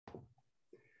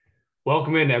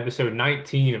Welcome into episode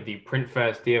 19 of the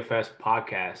PrintFest DFS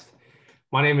podcast.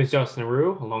 My name is Justin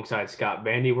Rue alongside Scott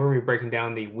Bandy. We're going to be breaking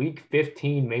down the week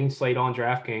 15 main slate on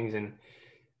DraftKings. And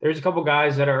there's a couple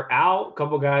guys that are out, a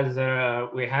couple guys that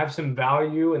we have some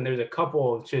value, and there's a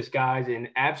couple of just guys in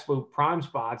absolute prime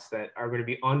spots that are going to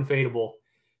be unfadable.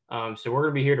 So we're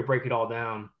going to be here to break it all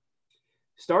down.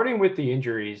 Starting with the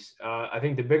injuries, I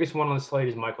think the biggest one on the slate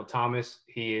is Michael Thomas.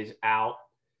 He is out.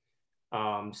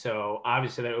 So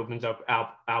obviously that opens up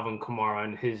Alvin Kamara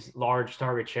and his large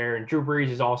target share, and Drew Brees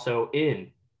is also in.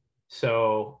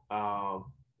 So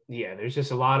yeah, there's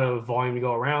just a lot of volume to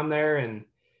go around there, and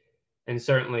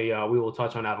certainly we will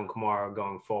touch on Alvin Kamara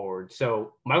going forward.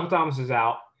 So Michael Thomas is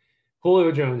out,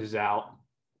 Julio Jones is out,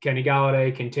 Kenny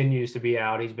Golladay continues to be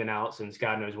out. He's been out since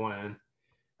God knows when.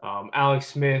 Alex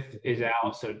Smith is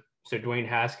out, so Dwayne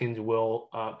Haskins will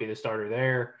be the starter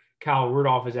there. Kyle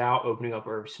Rudolph is out, opening up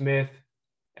Irv Smith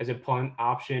as a punt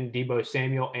option. Deebo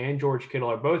Samuel and George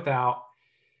Kittle are both out,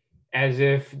 as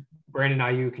if Brandon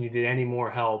Ayuk needed any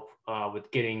more help with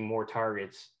getting more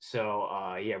targets.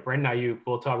 So, yeah, Brandon Ayuk,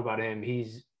 we'll talk about him.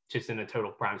 He's just in a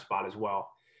total prime spot as well.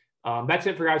 That's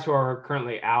it for guys who are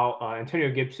currently out.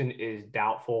 Antonio Gibson is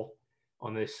doubtful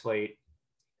on this slate.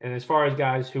 And as far as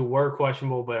guys who were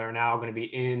questionable but are now going to be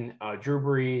in, Drew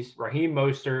Brees, Raheem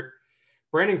Mostert,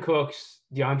 Brandon Cooks,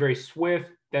 DeAndre Swift,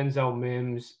 Denzel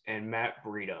Mims, and Matt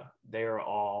Breida. They are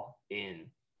all in.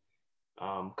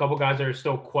 A couple guys that are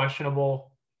still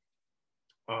questionable.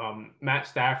 Matt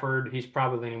Stafford, he's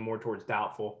probably leaning more towards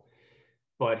doubtful,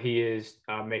 but he is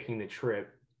making the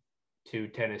trip to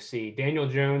Tennessee. Daniel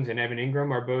Jones and Evan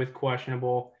Ingram are both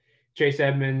questionable. Chase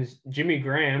Edmonds, Jimmy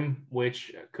Graham,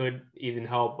 which could even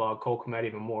help Cole Kmet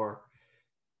even more.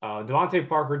 Devontae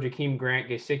Parker, Jakeem Grant,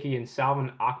 Gesicki, and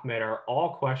Salvon Ahmed are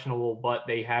all questionable, but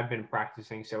they have been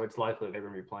practicing, so it's likely they're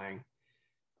going to be playing.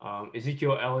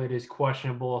 Ezekiel Elliott is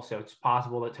questionable, so it's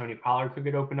possible that Tony Pollard could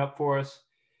get opened up for us.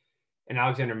 And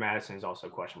Alexander Madison is also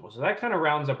questionable. So that kind of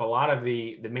rounds up a lot of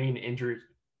the main injuries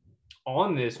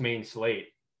on this main slate.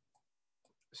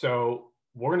 So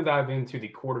we're going to dive into the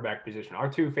quarterback position.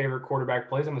 Our two favorite quarterback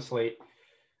plays on the slate.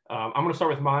 I'm going to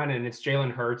start with mine, and it's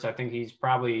Jalen Hurts. I think he's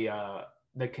probably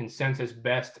the consensus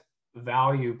best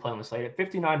value play on the slate at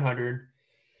 5,900.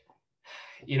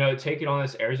 You know, take it on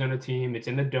this Arizona team. It's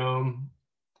in the dome.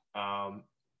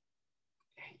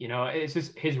 You know, it's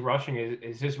just his rushing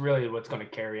is just really what's going to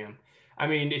carry him. I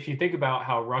mean, if you think about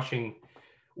how rushing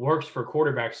works for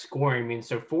quarterback scoring, I mean,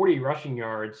 so 40 rushing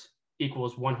yards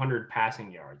equals 100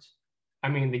 passing yards. I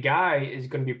mean, the guy is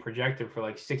going to be projected for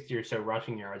like 60 or so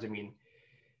rushing yards. I mean,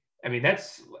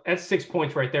 that's 6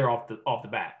 points right there off the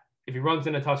bat. If he runs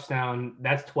in a touchdown,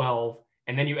 that's 12,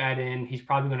 and then you add in he's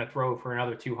probably going to throw for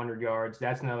another 200 yards.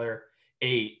 That's another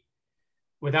 8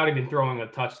 without even throwing a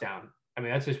touchdown. I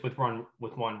mean, that's just with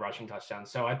one rushing touchdown.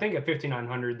 So I think at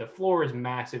 5,900, the floor is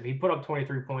massive. He put up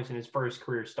 23 points in his first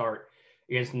career start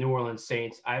against New Orleans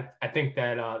Saints. I think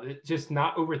that just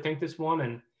not overthink this one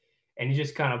and you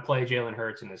just kind of play Jalen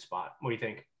Hurts in this spot. What do you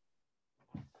think?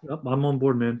 Yep, I'm on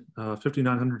board, man.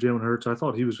 5,900 Jalen Hurts. I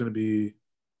thought he was going to be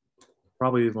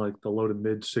probably like the low to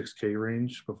mid 6K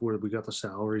range before we got the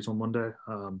salaries on Monday.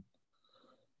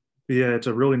 Yeah, it's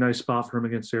a really nice spot for him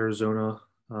against Arizona.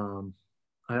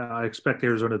 I expect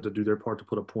Arizona to do their part to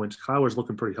put up points. Kyler's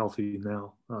looking pretty healthy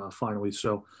now, finally.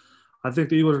 So I think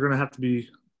the Eagles are going to have to be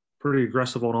pretty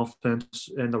aggressive on offense.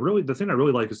 And the thing I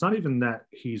really like is not even that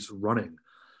he's running.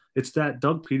 It's that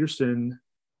Doug Peterson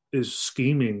is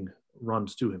scheming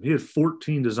runs to him. He had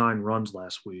 14 design runs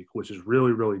last week, which is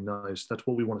really, really nice. That's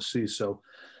what we want to see. So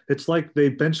it's like they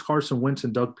benched Carson Wentz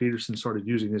and Doug Peterson started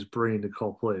using his brain to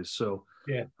call plays. So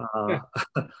Yeah.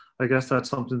 I guess that's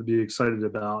something to be excited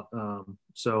about.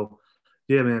 So,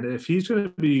 yeah, man, if he's going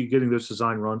to be getting those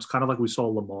design runs, kind of like we saw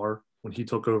Lamar when he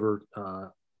took over,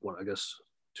 I guess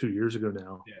 2 years ago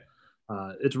now.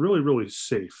 Yeah. It's really, really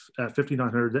safe at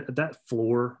 5,900. That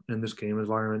floor in this game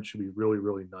environment should be really,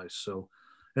 really nice. So,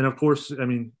 and of course, I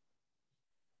mean,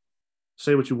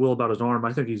 say what you will about his arm.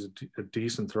 I think he's a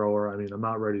decent thrower. I mean, I'm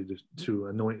not ready to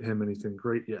anoint him anything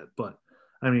great yet. But,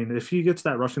 I mean, if he gets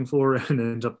that rushing floor and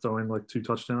ends up throwing like 2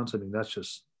 touchdowns, I mean, that's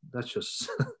just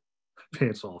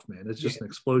pants off, man. It's just an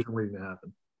explosion waiting to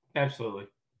happen. Absolutely.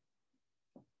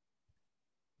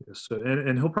 Yes, so,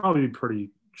 and he'll probably be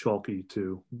pretty chalky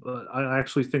too. But I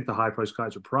actually think the high price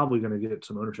guys are probably going to get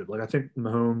some ownership. Like I think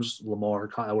Mahomes, Lamar,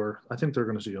 Kyler, I think they're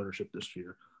going to see ownership this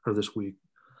year or this week.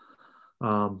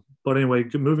 But anyway,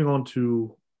 moving on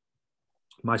to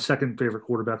my second favorite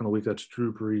quarterback in the week, that's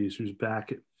Drew Brees, who's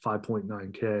back at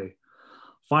 5.9K.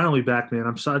 Finally back, man.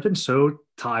 I've been so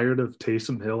tired of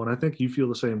Taysom Hill, and I think you feel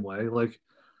the same way. Like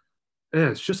yeah,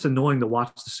 it's just annoying to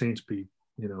watch the Saints be,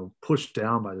 pushed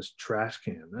down by this trash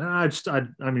can. And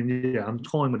I mean, yeah, I'm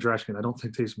calling him a trash can. I don't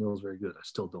think Taysom Hill is very good. I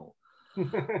still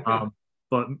don't.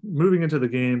 But moving into the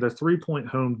game, they're 3-point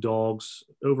home dogs,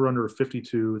 over under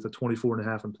 52 with a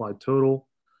 24.5 implied total.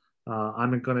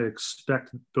 I'm going to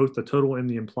expect both the total and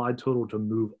the implied total to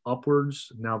move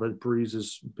upwards now that Breeze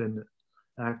has been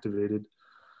activated.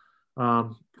 We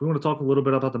want to talk a little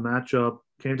bit about the matchup.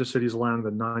 Kansas City is allowing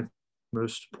the ninth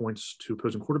most points to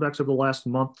opposing quarterbacks over the last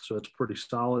month, so that's pretty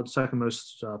solid. Second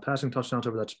most passing touchdowns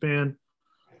over that span.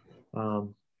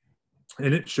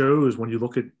 And it shows when you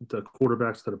look at the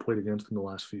quarterbacks that have played against in the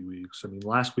last few weeks. I mean,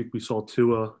 last week we saw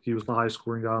Tua. He was the highest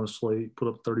scoring guy on the slate, put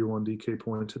up 31 DK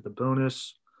points, hit the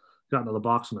bonus, got into the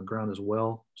box on the ground as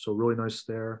well. So really nice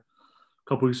there. A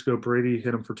couple weeks ago, Brady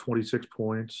hit him for 26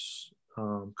 points.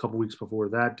 A couple weeks before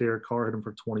that, Derek Carr hit him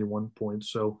for 21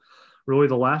 points. So really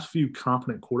the last few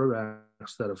competent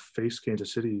quarterbacks that have faced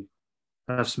Kansas City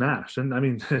have smashed. And I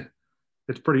mean,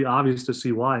 it's pretty obvious to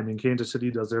see why. I mean, Kansas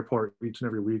City does their part each and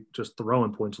every week, just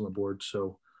throwing points on the board.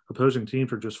 So opposing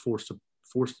teams are just forced to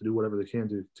do whatever they can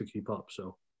do to keep up.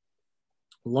 So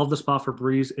love the spot for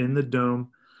Breeze in the dome.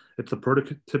 It's the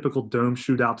prototypical dome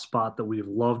shootout spot that we've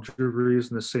loved Drew Brees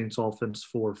and the Saints offense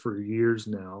for years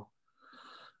now.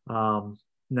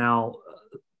 Now,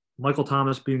 Michael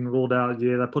Thomas being ruled out,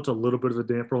 yeah, that puts a little bit of a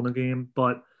damper on the game.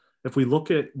 But if we look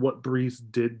at what Breeze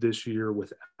did this year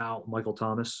without Michael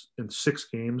Thomas in 6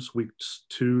 games, weeks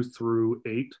 2 through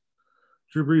 8,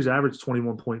 Drew Brees averaged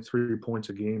 21.3 points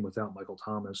a game without Michael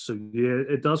Thomas. So, yeah,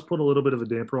 it does put a little bit of a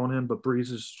damper on him, but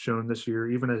Breeze has shown this year,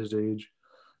 even at his age,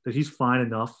 that he's fine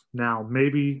enough. Now,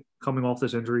 maybe coming off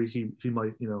this injury, he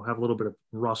might, have a little bit of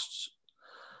rust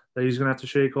that he's going to have to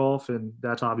shake off, and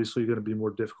that's obviously going to be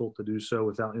more difficult to do so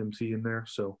without MT in there.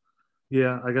 So,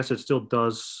 yeah, I guess it still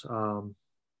does, put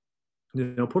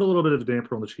a little bit of a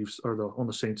damper on the Chiefs or on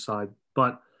the Saints side.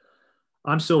 But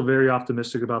I'm still very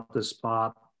optimistic about this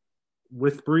spot.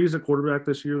 With Breeze at quarterback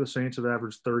this year, the Saints have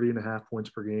averaged 30.5 points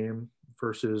per game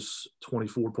versus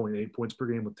 24.8 points per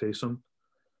game with Taysom.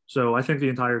 So I think the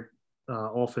entire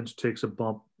offense takes a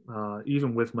bump,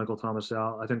 even with Michael Thomas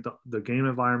out. I think the game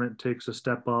environment takes a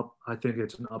step up. I think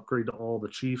it's an upgrade to all the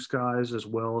Chiefs guys as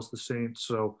well as the Saints.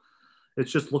 So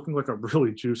it's just looking like a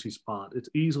really juicy spot. It's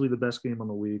easily the best game on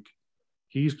the week.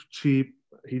 He's cheap.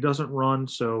 He doesn't run,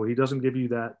 so he doesn't give you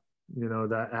that,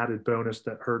 that added bonus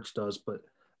that Hurts does. But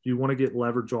if you want to get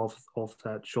leverage off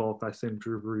that chalk, I think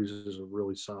Drew Brees is a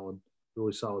really solid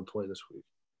play this week.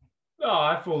 No,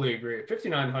 I fully agree.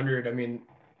 5,900. I mean,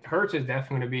 Hurts is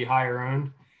definitely going to be higher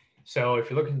owned. So if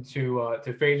you're looking to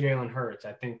fade Jalen Hurts,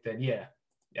 I think that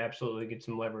absolutely get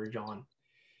some leverage on.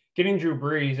 Getting Drew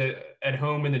Brees at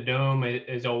home in the dome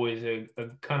is always a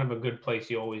kind of a good place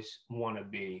you always want to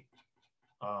be.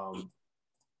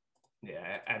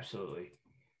 Yeah, absolutely.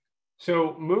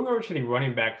 So moving over to the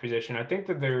running back position, I think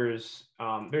that there's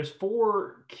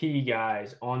 4 key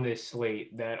guys on this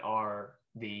slate that are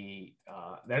the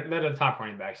top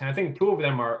running backs, and I think 2 of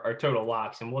them are total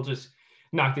locks, and we'll just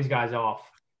knock these guys off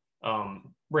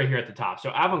right here at the top. So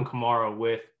Alvin Kamara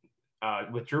with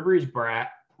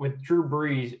Drew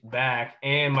Brees back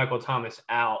and Michael Thomas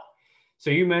out.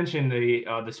 So you mentioned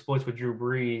the splits with Drew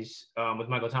Brees with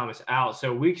Michael Thomas out.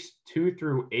 So weeks 2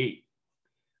 through 8,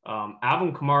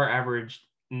 Alvin Kamara averaged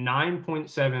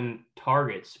 9.7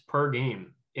 targets per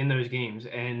game in those games,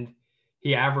 and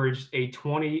he averaged a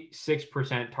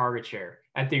 26% target share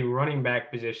at the running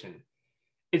back position.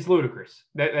 It's ludicrous.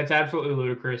 That's absolutely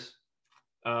ludicrous.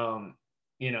 Kamara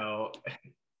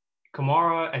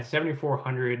at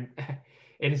 7,400.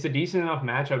 It's a decent enough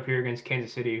matchup here against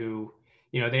Kansas City, who,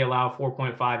 they allow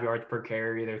 4.5 yards per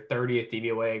carry. They're 30th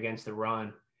DVOA against the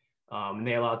run. And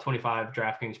they allow 25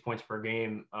 DraftKings points per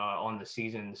game on the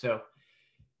season. So,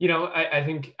 I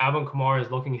think Alvin Kamara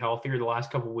is looking healthier the last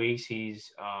couple of weeks.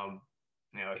 He's,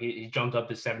 he jumped up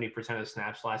to 70% of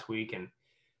snaps last week. And,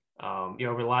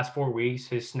 over the last 4 weeks,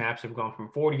 his snaps have gone from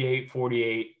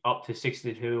 48, up to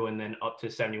 62, and then up to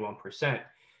 71%.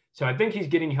 So I think he's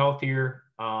getting healthier.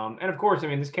 And of course, I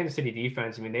mean, this Kansas City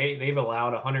defense, I mean, they've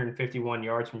allowed 151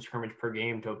 yards from scrimmage per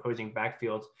game to opposing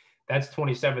backfields. That's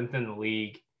 27th in the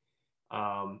league.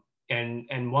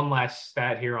 And one last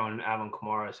stat here on Alvin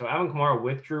Kamara. So Alvin Kamara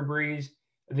with Drew Brees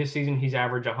this season, he's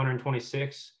averaged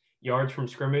 126 yards from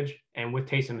scrimmage, and with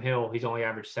Taysom Hill, he's only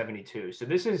averaged 72. So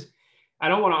this is, I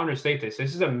don't want to understate this.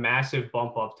 This is a massive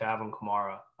bump up to Alvin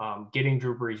Kamara, getting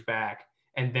Drew Brees back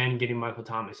and then getting Michael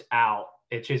Thomas out.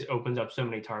 It just opens up so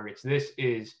many targets. This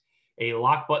is a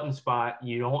lock button spot.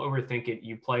 You don't overthink it.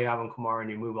 You play Alvin Kamara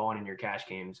and you move on in your cash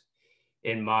games,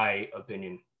 in my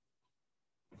opinion.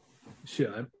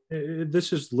 Yeah,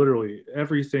 this is literally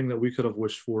everything that we could have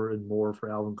wished for and more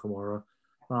for Alvin Kamara.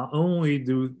 Not only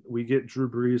do we get Drew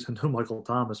Brees and no Michael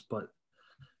Thomas, but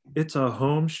it's a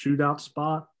home shootout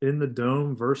spot in the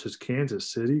dome versus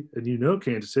Kansas City, and you know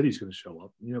Kansas City's going to show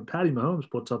up. You know Patty Mahomes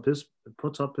puts up his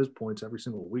points every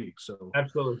single week, so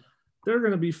Absolutely. they're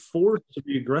going to be forced to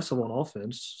be aggressive on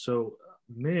offense. So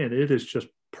man, it is just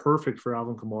perfect for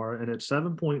Alvin Kamara, and at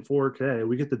 7.4K,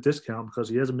 we get the discount because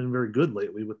he hasn't been very good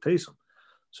lately with Taysom.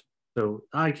 So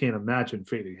I can't imagine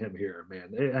fading him here,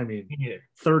 man. I mean, Yeah.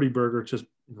 30 burger just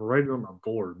right on my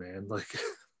board, man. Like,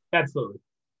 Absolutely.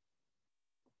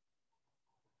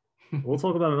 we'll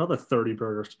talk about another 30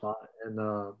 burger spot,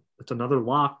 and it's another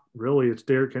lock. Really, it's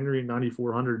Derrick Henry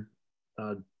 9,400.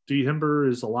 D. Himber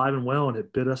is alive and well, and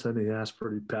it bit us in the ass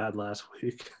pretty bad last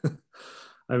week.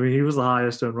 I mean, he was the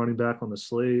highest owned running back on the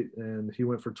slate, and he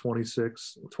went for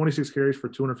 26 carries for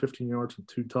 215 yards and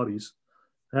 2 tutties.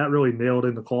 That really nailed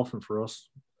in the coffin for us.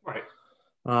 Right.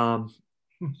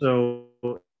 So,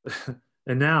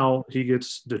 and now he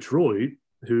gets Detroit,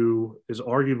 who is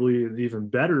arguably an even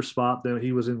better spot than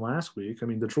he was in last week. I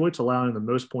mean, Detroit's allowing the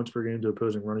most points per game to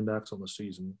opposing running backs on the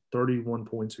season, 31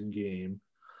 points a game.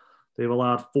 They've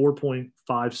allowed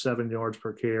 4.57 yards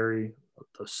per carry,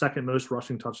 the second most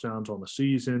rushing touchdowns on the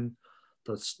season.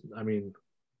 I mean,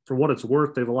 for what it's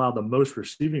worth, they've allowed the most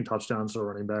receiving touchdowns to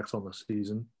running backs on the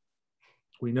season.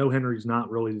 We know Henry's not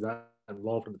really that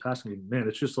involved in the passing game. Man,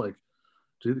 it's just like,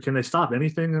 can they stop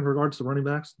anything in regards to running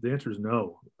backs? The answer is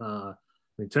no. I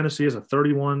mean, Tennessee has a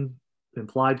 31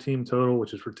 implied team total,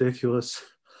 which is ridiculous.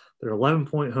 They're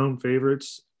 11-point home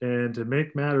favorites. And to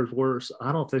make matters worse,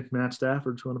 I don't think Matt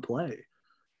Stafford's going to play.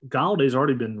 Galladay's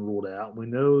already been ruled out. We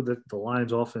know that the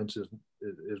Lions' offense is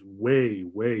way,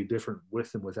 way different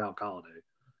with and without Galladay.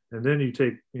 And then you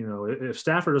take, you know, if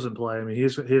Stafford doesn't play, I mean, he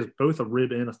has both a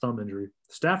rib and a thumb injury.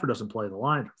 If Stafford doesn't play, the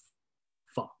Lions are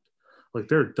fucked. Like,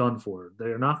 they're done for.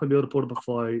 They're not going to be able to put up a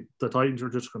fight. The Titans are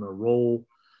just going to roll.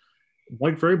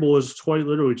 Mike Vrabel is quite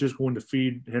literally just going to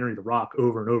feed Henry the rock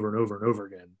over and over and over and over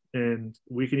again. And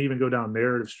we can even go down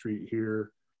narrative street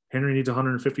here. Henry needs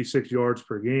 156 yards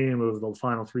per game over the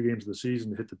final 3 games of the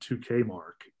season to hit the 2K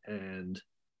mark. And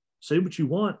say what you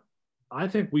want, I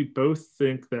think we both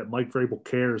think that Mike Vrabel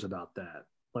cares about that.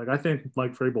 Like, I think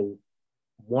Mike Vrabel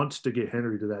wants to get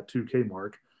Henry to that 2K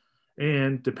mark.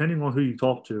 And depending on who you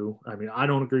talk to, I mean, I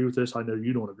don't agree with this. I know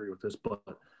you don't agree with this, but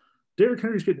Derrick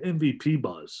Henry's getting MVP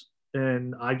buzz.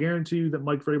 And I guarantee you that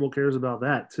Mike Vrabel cares about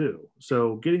that too.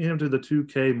 So getting him to the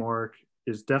 2K mark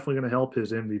is definitely going to help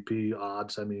his MVP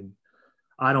odds. I mean,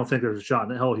 I don't think there's a shot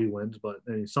in hell he wins, but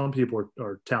I mean, some people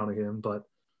are touting him. But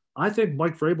I think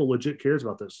Mike Vrabel legit cares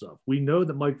about this stuff. We know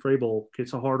that Mike Vrabel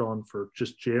gets a hard on for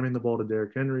just jamming the ball to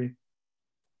Derrick Henry.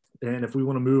 And if we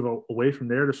want to move away from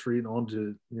narrative street and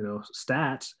onto, you know,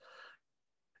 stats,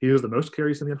 he has the most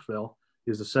carries in the NFL.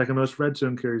 He has the second most red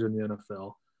zone carries in the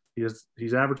NFL.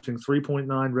 He's averaging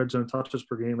 3.9 red zone touches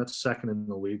per game. That's second in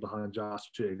the league behind Josh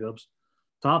Jacobs.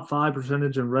 Top 5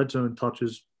 percentage in red zone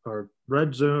touches, or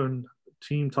red zone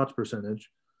team touch percentage.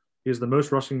 He has the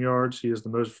most rushing yards. He has the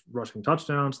most rushing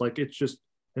touchdowns. Like, it's just,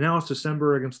 and now it's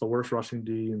December against the worst rushing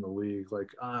D in the league. Like,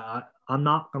 I'm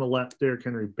not going to let Derrick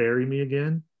Henry bury me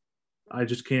again. I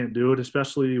just can't do it,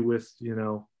 especially with, you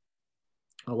know,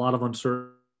 a lot of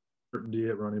uncertainty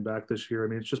at running back this year. I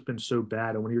mean, it's just been so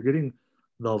bad. And when you're getting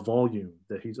the volume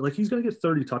that he's going to get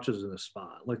 30 touches in this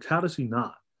spot. Like, how does he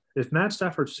not? If Matt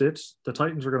Stafford sits, the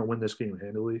Titans are going to win this game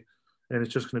handily, and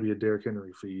it's just going to be a Derrick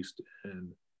Henry feast.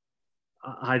 And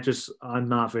I'm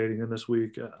not fading him this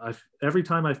week. Every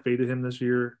time I faded him this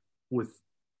year, with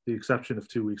the exception of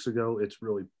 2 weeks ago, it's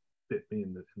really bit me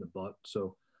in the butt.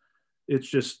 So it's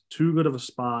just too good of a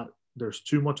spot. There's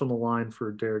too much on the line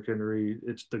for Derrick Henry.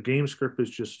 It's the game script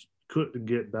is just couldn't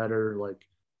get better. Like,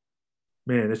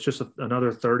 man, it's just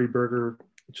another 30 burger.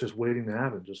 It's just waiting to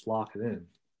happen. Just lock it in.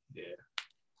 Yeah.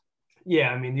 Yeah.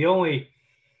 I mean, the only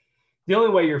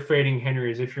way you're fading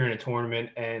Henry is if you're in a tournament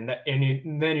and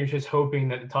then you're just hoping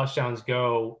that the touchdowns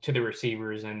go to the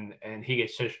receivers and he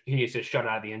gets just shut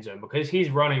out of the end zone, because he's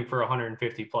running for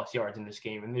 150 plus yards in this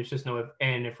game. And there's just no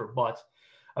if or buts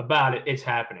about it. It's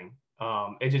happening.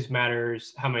 It just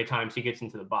matters how many times he gets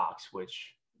into the box,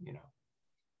 which, you know,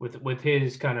 with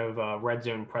his kind of red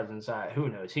zone presence, who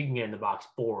knows? He can get in the box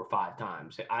 4 or 5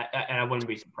 times. I wouldn't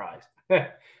be surprised.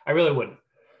 I really wouldn't.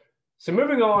 So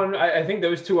moving on, I think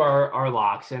those two are our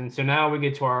locks. And so now we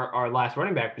get to our last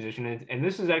running back position. And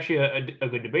this is actually a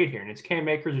good debate here. And it's Cam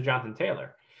Akers or Jonathan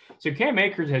Taylor. So Cam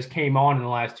Akers has came on in the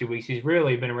last 2 weeks. He's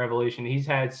really been a revelation. He's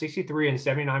had 63 and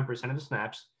 79% of the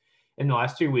snaps in the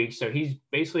last 2 weeks. So he's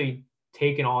basically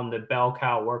taken on the bell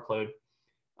cow workload.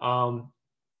 And,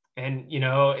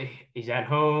 he's at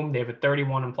home. They have a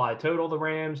 31 implied total, the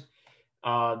Rams.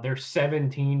 They're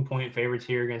 17-point favorites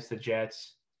here against the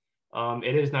Jets.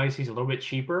 It is nice. He's a little bit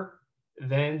cheaper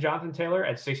than Jonathan Taylor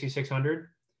at 6,600.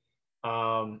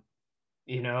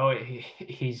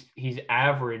 He's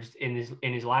averaged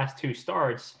in his last two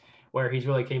starts where he's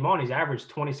really came on. He's averaged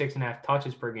 26.5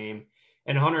 touches per game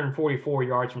and 144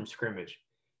 yards from scrimmage.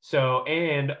 So,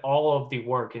 and all of the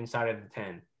work inside of the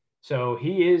 10. So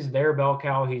he is their bell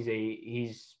cow.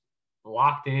 He's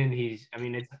locked in.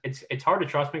 It's hard to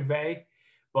trust McVay,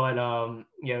 but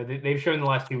they've shown in the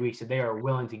last 2 weeks that they are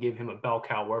willing to give him a bell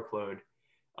cow workload.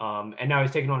 And now he's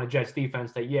taking on a Jets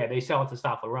defense that, they sell it to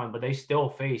stop the run, but they still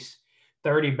face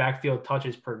 30 backfield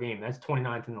touches per game. That's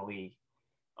 29th in the league.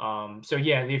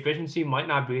 The efficiency might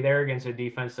not be there against a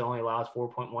defense that only allows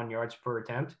 4.1 yards per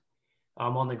attempt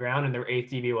on the ground in their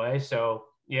 8th DVOA. So,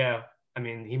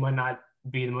 he might not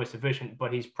be the most efficient,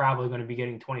 but he's probably going to be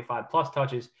getting 25 plus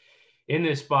touches in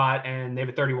this spot, and they have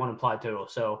a 31 implied total.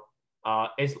 So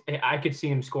I could see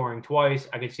him scoring twice.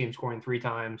 I could see him scoring 3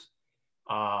 times.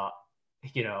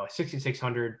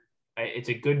 6,600. It's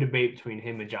a good debate between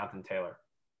him and Jonathan Taylor.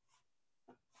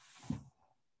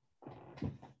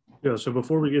 Yeah, so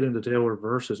before we get into Taylor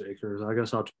versus Akers, I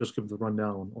guess I'll just give the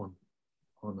rundown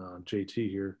on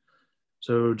JT here.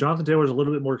 So Jonathan Taylor is a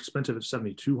little bit more expensive at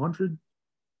 7,200.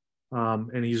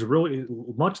 And he's really,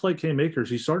 much like Cam Akers,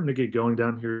 he's starting to get going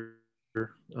down here,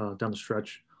 down the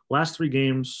stretch. Last 3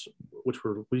 games, which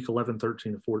were week 11,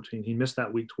 13, and 14, he missed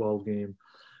that week 12 game.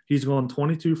 He's gone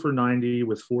 22 for 90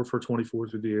 with 4 for 24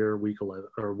 through the air week 11.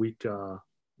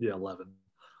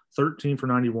 13 for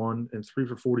 91 and 3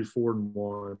 for 44 and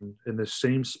 1 in the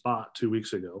same spot 2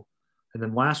 weeks ago. And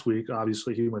then last week,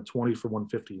 obviously, he went 20 for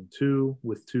 150 and 2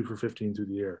 with 2 for 15 through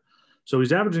the air. So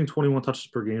he's averaging 21 touches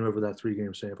per game over that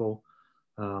 3-game sample.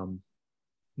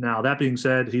 Now, that being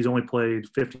said, he's only played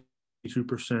 52%,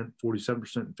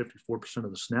 47%, and 54%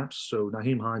 of the snaps. So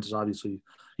Nyheim Hines is obviously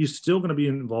 – he's still going to be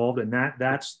involved, and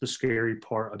that's the scary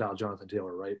part about Jonathan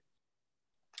Taylor, right?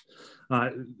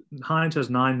 Hines has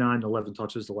 9, 11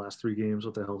 touches the last 3 games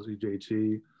with the healthy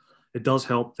JT. It does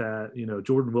help that,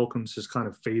 Jordan Wilkins has kind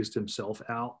of phased himself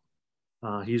out.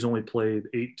 He's only played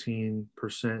 18%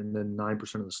 and then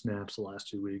 9% of the snaps the last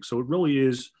 2 weeks. So it really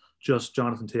is just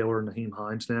Jonathan Taylor and Nyheim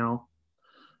Hines now.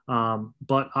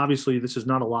 But obviously this is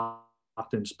not a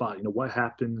locked-in spot. What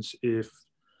happens if,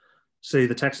 say,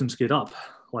 the Texans get up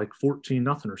like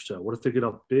 14-0 or so? What if they get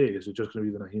up big? Is it just going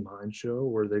to be the Nyheim Hines show,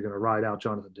 or are they going to ride out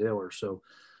Jonathan Taylor? So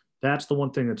that's the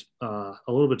one thing that's a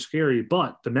little bit scary,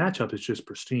 but the matchup is just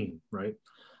pristine, right?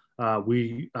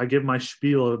 I give my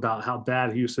spiel about how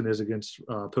bad Houston is against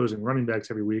opposing running backs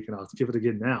every week, and I'll give it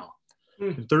again now.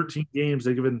 In 13 games,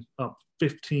 they've given up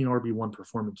 15 RB1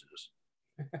 performances.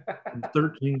 In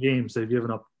 13 games, they've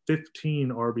given up 15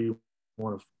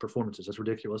 RB1 performances. That's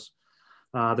ridiculous.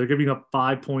 They're giving up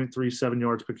 5.37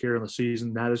 yards per carry in the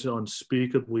season. That is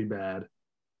unspeakably bad.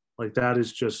 Like, that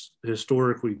is just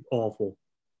historically awful.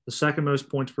 The second most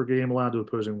points per game allowed to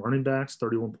opposing running backs,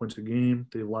 31 points a game.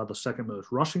 They've allowed the second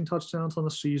most rushing touchdowns on the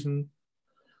season.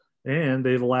 And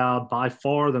they've allowed by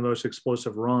far the most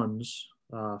explosive runs,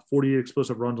 48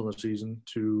 explosive runs on the season,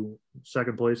 to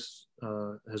second place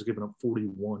has given up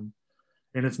 41.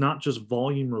 And it's not just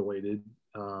volume related.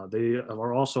 They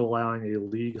are also allowing a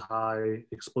league high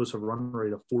explosive run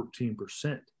rate of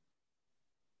 14%.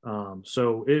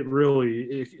 So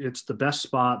it's the best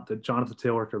spot that Jonathan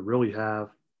Taylor could really have.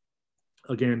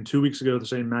 Again, 2 weeks ago, the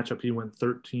same matchup, he went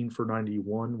 13 for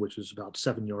 91, which is about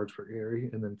 7 yards per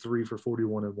carry, and then 3 for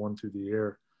 41 and 1 through the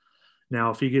air. Now,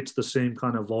 if he gets the same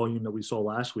kind of volume that we saw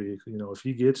last week, if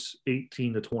he gets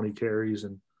 18 to 20 carries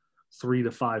and 3 to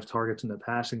 5 targets in the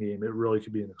passing game, it really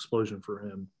could be an explosion for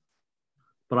him.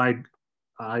 But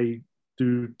I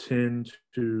do tend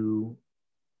to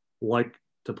like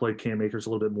to play Cam Akers a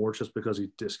little bit more just because he's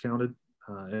discounted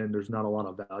and there's not a lot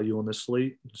of value on this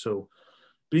slate. So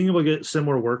being able to get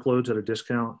similar workloads at a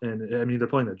discount, and they're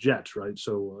playing the Jets, right?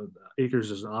 So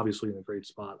Akers is obviously in a great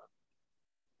spot.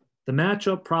 The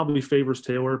matchup probably favors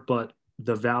Taylor, but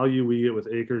the value we get with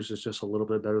Akers is just a little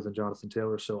bit better than Jonathan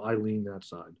Taylor. So I lean that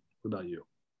side. What about you?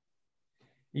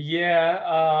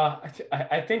 Yeah,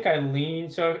 I think I lean.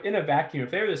 So in a vacuum,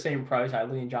 if they were the same price, I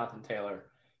lean Jonathan Taylor.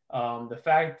 The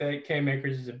fact that Cam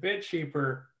Akers is a bit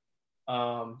cheaper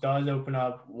does open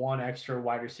up one extra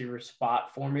wide receiver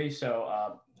spot for me.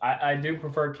 So I do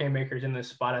prefer Cam Akers in this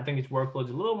spot. I think his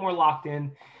workload's a little more locked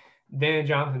in than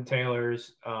Jonathan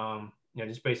Taylor's,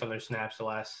 just based on their snaps the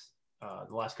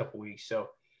last couple weeks. So,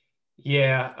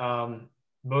 yeah,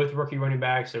 both rookie running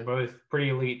backs. They're both pretty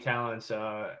elite talents.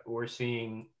 We're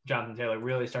seeing Jonathan Taylor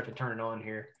really start to turn it on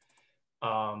here.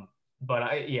 But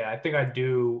I think I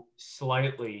do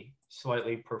slightly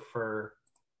prefer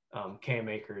Cam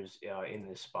Akers in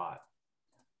this spot.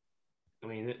 I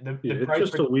mean, the it's price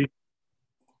just a week.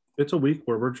 It's a week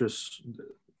where we're just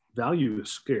value is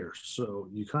scarce, so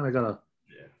you kind of gotta.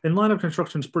 Yeah. And lineup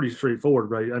construction is pretty straightforward,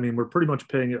 right? I mean, we're pretty much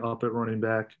paying it up at running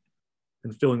back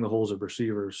and filling the holes at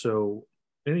receivers. So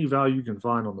any value you can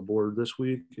find on the board this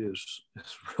week is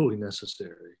really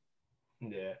necessary.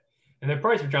 Yeah. And the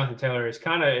price of Jonathan Taylor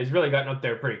has really gotten up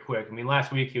there pretty quick. I mean,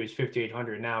 last week he was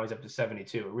 5,800. Now he's up to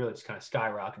 72. It really just kind of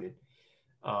skyrocketed.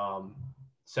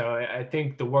 So I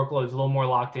think the workload is a little more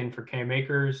locked in for Cam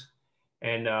Akers,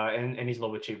 and he's a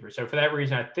little bit cheaper. So for that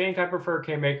reason, I think I prefer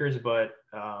Cam Akers, but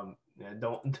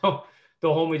don't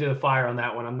hold me to the fire on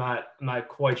that one. I'm not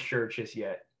quite sure just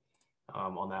yet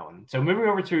on that one. So moving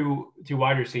over to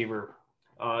wide receiver.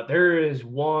 There is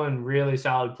one really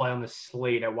solid play on the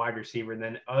slate at wide receiver. And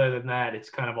then other than that, it's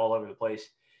kind of all over the place.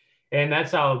 And that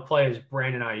solid play is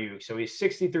Brandon Aiyuk. So he's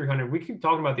 6,300. We keep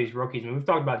talking about these rookies. I mean, we've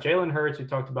talked about Jalen Hurts. We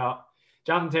talked about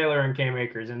Jonathan Taylor and Cam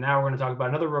Akers. And now we're going to talk about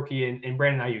another rookie in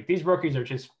Brandon Aiyuk. These rookies are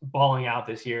just balling out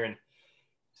this year. And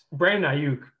Brandon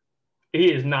Aiyuk,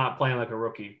 he is not playing like a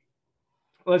rookie.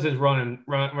 Let's just run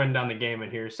down the game in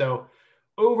here. So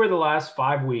over the last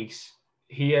 5 weeks,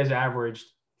 he has averaged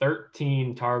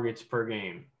 13 targets per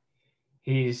game.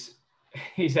 He's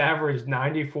averaged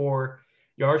 94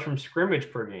 yards from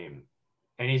scrimmage per game,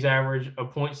 and he's averaged a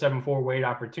 0.74 weight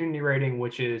opportunity rating,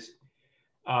 which is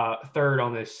third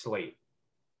on this slate.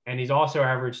 And he's also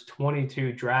averaged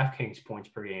 22 DraftKings points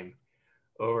per game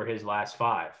over his last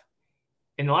 5.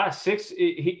 In the last 6,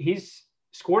 he's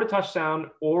scored a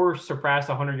touchdown or surpassed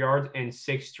 100 yards in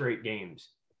 6 straight games.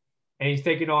 And he's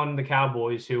taken on the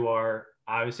Cowboys, who are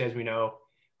obviously, as we know,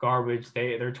 garbage.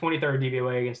 They're 23rd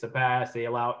DVOA against the pass. They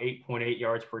allow 8.8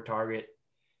 yards per target.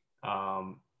 They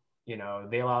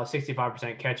allow a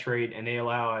 65% catch rate, and they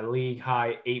allow a league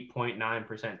high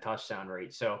 8.9% touchdown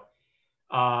rate. So,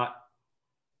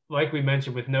 like we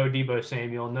mentioned, with no Deebo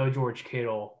Samuel, no George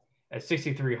Kittle, at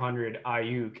 6,300,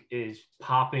 Aiyuk is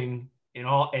popping in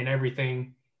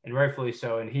everything, and rightfully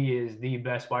so. And he is the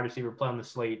best wide receiver play on the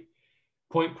slate,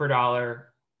 point per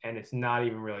dollar, and it's not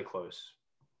even really close.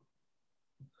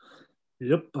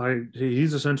 Yep,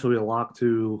 he's essentially a lock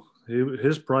to.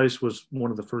 His price was one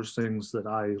of the first things that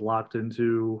I locked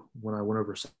into when I went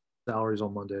over salaries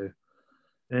on Monday.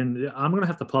 And I'm going to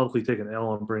have to publicly take an L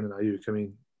on Brandon Aiyuk. I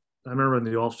mean, I remember in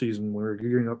the offseason when we were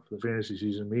gearing up for the fantasy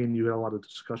season, me and you had a lot of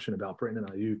discussion about Brandon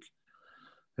Aiyuk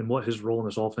and what his role in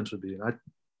this offense would be. And I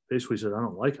basically said, I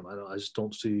don't like him. I just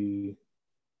don't see,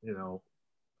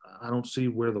 I don't see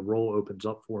where the role opens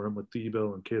up for him with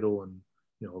Deebo and Kittle and,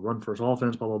 run first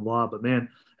offense, blah, blah, blah. But, man,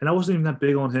 and I wasn't even that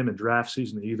big on him in draft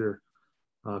season either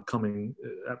coming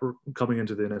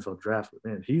into the NFL draft. But,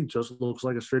 man, he just looks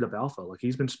like a straight-up alpha. Like,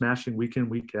 he's been smashing week in,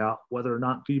 week out. Whether or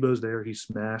not Deebo's there, he's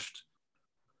smashed.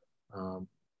 And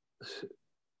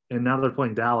now they're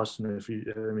playing Dallas. And if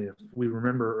we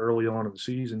remember early on in the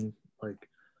season, like,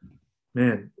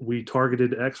 man, we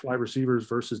targeted X wide receivers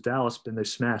versus Dallas, and they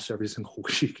smashed every single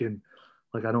week. And,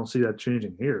 like, I don't see that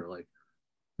changing here. Like,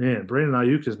 man, Brandon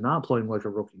Aiyuk is not playing like a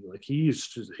rookie. Like,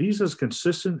 he's as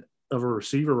consistent of a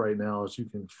receiver right now as you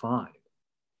can find.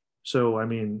 So, I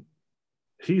mean,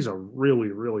 he's a really,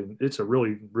 really, it's a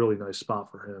really, really nice spot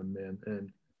for him, man.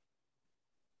 And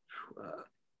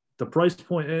the price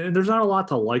point, and there's not a lot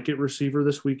to like at receiver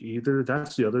this week either.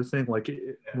 That's the other thing. Like,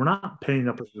 we're not paying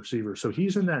up at receiver. So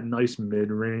he's in that nice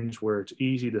mid-range where it's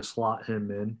easy to slot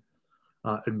him in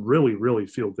and really, really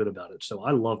feel good about it. So I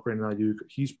love Brandon Aiyuk.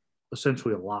 He's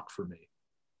essentially a lock for me.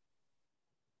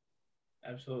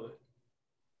 Absolutely.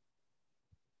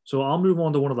 So I'll move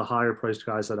on to one of the higher priced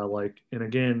guys that I like. And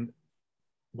again,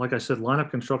 like I said,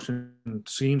 lineup construction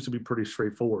seems to be pretty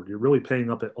straightforward. You're really paying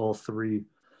up at all 3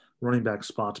 running back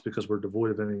spots because we're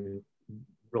devoid of any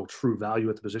real true value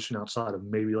at the position outside of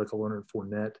maybe like a Leonard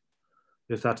Fournette,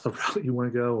 if that's the route you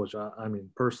want to go, which I mean,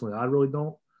 personally, I really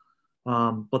don't.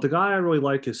 But the guy I really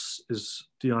like is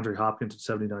DeAndre Hopkins at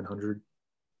 7,900.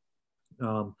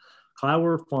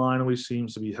 Kyler finally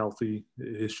seems to be healthy.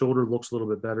 His shoulder looks a little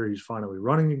bit better. He's finally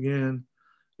running again.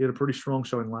 He had a pretty strong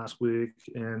showing last week,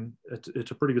 and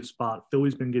it's a pretty good spot.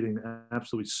 Philly's been getting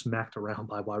absolutely smacked around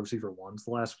by wide receiver ones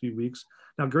the last few weeks.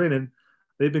 Now, granted,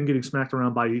 they've been getting smacked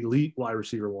around by elite wide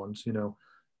receiver ones.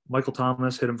 Michael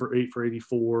Thomas hit him for 8 for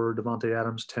 84. Devontae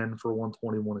Adams, 10 for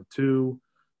 121 and 2.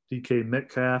 DK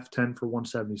Metcalf, 10 for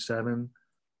 177.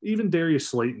 Even Darius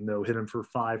Slayton, though, hit him for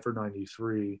 5 for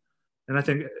 93. And I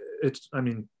think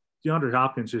DeAndre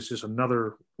Hopkins is just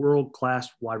another world-class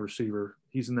wide receiver.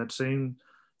 He's in that same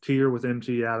tier with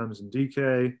MT Adams and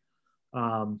DK.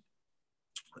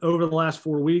 Over the last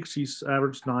 4 weeks, he's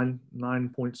averaged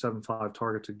 9.75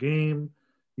 targets a game.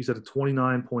 He's at a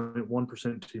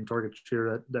 29.1% team target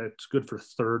share. That's good for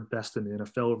third best in the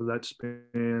NFL over that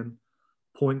span.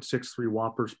 0.63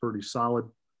 whoppers, pretty solid.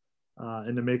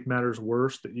 And to make matters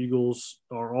worse, the Eagles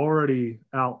are already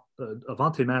out.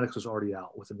 Avonte Maddox is already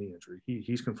out with a knee injury.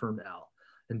 He's confirmed out.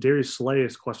 And Darius Slay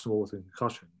is questionable with a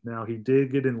concussion. Now, he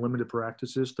did get in limited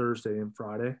practices Thursday and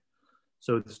Friday.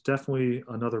 So it's definitely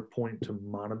another point to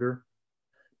monitor.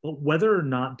 But whether or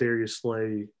not Darius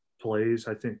Slay plays,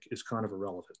 I think, is kind of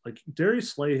irrelevant. Like,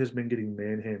 Darius Slay has been getting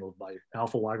manhandled by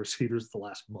alpha wide receivers the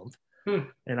last month.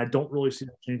 And I don't really see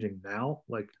that changing now.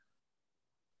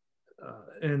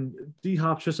 And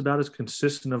D-Hop's just about as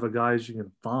consistent of a guy as you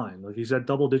can find. Like, he's had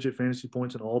double-digit fantasy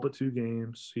points in all but 2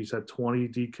 games. He's had 20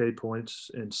 DK points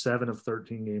in 7 of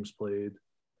 13 games played.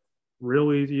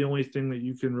 Really, the only thing that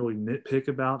you can really nitpick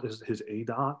about is his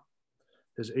ADOT.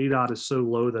 His ADOT is so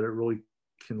low that it really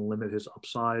can limit his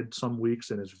upside some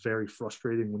weeks, and it's very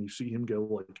frustrating when you see him go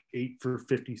like 8 for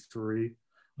 53.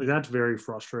 Like, that's very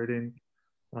frustrating.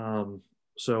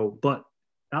 But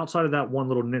outside of that one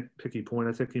little nitpicky point,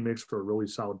 I think he makes for a really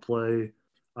solid play.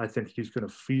 I think he's going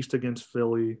to feast against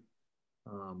Philly.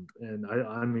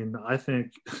 I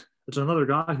think it's another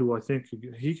guy who I think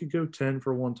he could go 10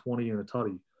 for 120 in a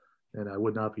tutty, and I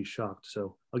would not be shocked.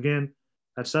 So, again,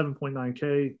 at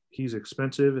 7.9K, he's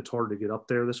expensive. It's hard to get up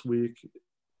there this week.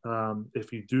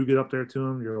 If you do get up there to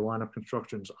him, your lineup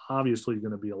construction is obviously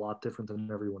going to be a lot different than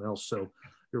everyone else. So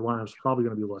your lineup's probably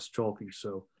going to be less chalky.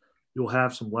 So you'll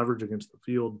have some leverage against the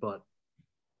field, but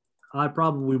I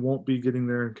probably won't be getting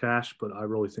there in cash, but I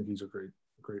really think he's a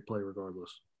great play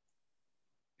regardless.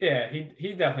 Yeah,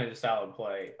 he definitely is a solid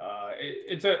play.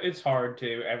 It's hard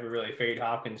to ever really fade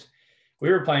Hopkins. We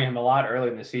were playing him a lot early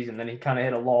in the season, then he kind of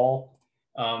hit a lull.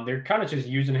 They're kind of just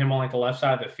using him on like the left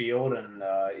side of the field, and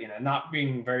not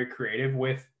being very creative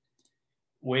with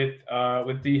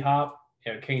D-Hop.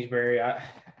 Kingsbury,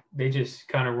 they just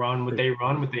kind of run what they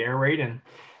run with the air raid and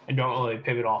don't really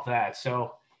pivot off that.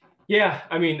 So, yeah,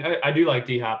 I mean, I do like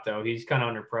D-Hop though. He's kind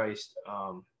of underpriced,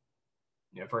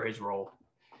 for his role.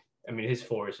 I mean, his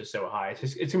floor is just so high.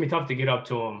 It's gonna be tough to get up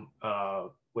to him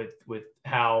with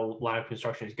how lineup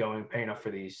construction is going, paying up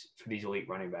for these elite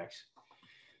running backs.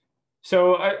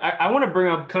 So I want to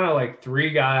bring up kind of like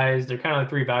 3 guys. They're kind of like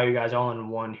 3 value guys all in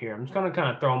one here. I'm just going to kind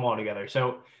of throw them all together.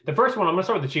 So the first one, I'm going to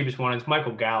start with the cheapest one. It's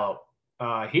Michael Gallup.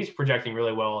 He's projecting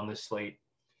really well on this slate.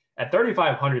 At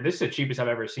 3,500, this is the cheapest I've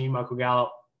ever seen Michael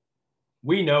Gallup.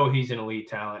 We know he's an elite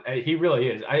talent. He really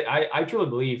is. I truly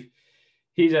believe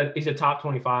he's a top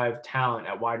 25 talent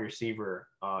at wide receiver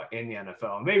in the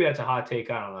NFL. Maybe that's a hot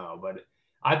take. I don't know, but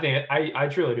I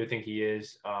truly do think he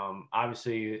is.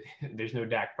 Obviously, there's no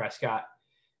Dak Prescott.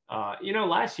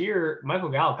 Last year Michael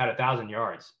Gallup had 1,000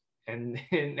 yards, and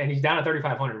he's down at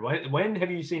 3,500. When have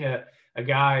you seen a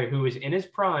guy who is in his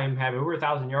prime have over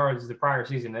 1,000 yards the prior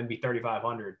season, then be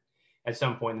 3,500 at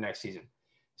some point in the next season?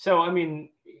 So, I mean,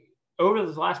 over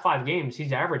the last 5 games,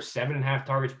 he's averaged 7.5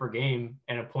 targets per game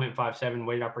and a 0.57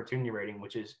 weighted opportunity rating,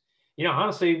 which is,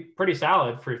 honestly pretty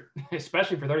solid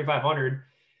especially for 3,500.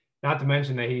 Not to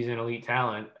mention that he's an elite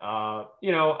talent.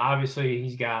 Obviously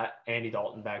he's got Andy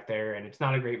Dalton back there, and it's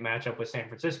not a great matchup with San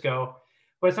Francisco,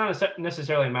 but it's not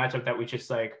necessarily a matchup that we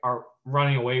just like are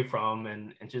running away from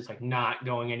and just like not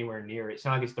going anywhere near it. It's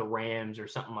not like it's the Rams or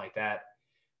something like that.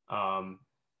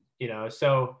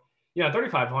 So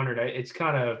 3,500, it's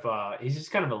kind of, he's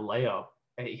just kind of a layup.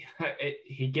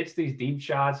 He gets these deep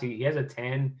shots. He has a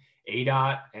 10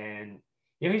 ADOT, and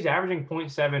he's averaging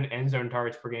 0.7 end zone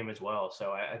targets per game as well.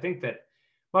 So I think that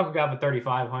Michael Gallup at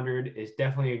 3,500 is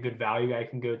definitely a good value I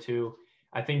can go to.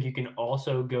 I think you can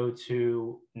also go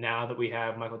to, now that we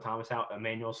have Michael Thomas out,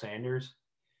 Emmanuel Sanders.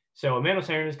 So Emmanuel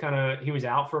Sanders he was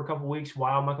out for a couple weeks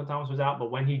while Michael Thomas was out, but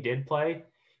when he did play,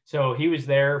 so he was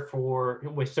there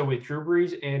with Drew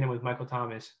Brees in and with Michael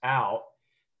Thomas out,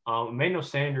 Emmanuel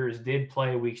Sanders did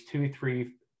play weeks 2,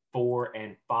 3, 4,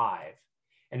 and 5.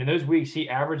 And in those weeks, he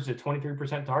averaged a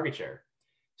 23% target share.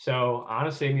 So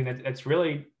honestly, I mean, that's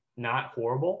really not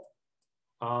horrible.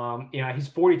 He's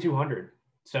 4,200.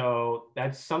 So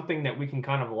that's something that we can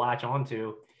kind of latch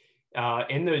onto.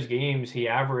 In those games, he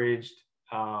averaged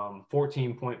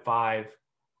 14.5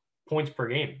 points per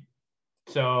game.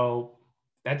 So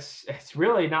it's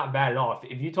really not bad at all.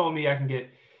 If you told me I can get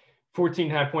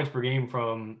 14.5 points per game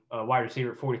from a wide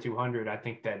receiver at 4,200, I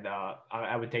think that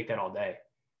I would take that all day.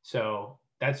 So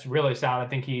that's really solid. I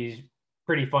think he's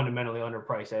pretty fundamentally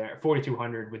underpriced at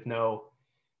 4,200 with no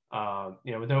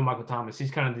With no Michael Thomas,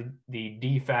 he's kind of the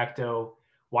de facto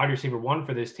wide receiver one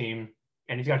for this team,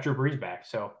 and he's got Drew Brees back.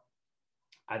 So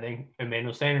I think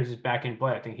Emmanuel Sanders is back in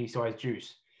play. I think he still has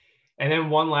juice. And then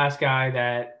one last guy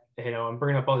that, I'm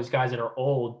bringing up all these guys that are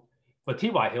old, but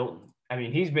T.Y. Hilton. I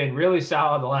mean, he's been really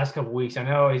solid the last couple of weeks. I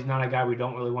know he's not a guy we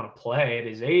don't really want to play at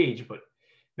his age, but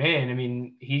man, I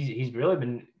mean, he's really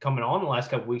been coming on the last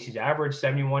couple of weeks. He's averaged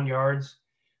 71 yards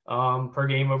per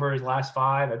game over his last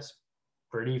 5. That's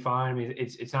pretty fine. I mean,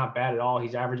 it's not bad at all.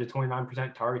 He's averaged a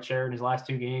 29% target share in his last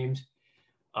 2 games.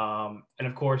 And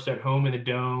of course, at home in the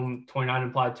Dome, 29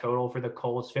 implied total for the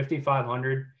Colts,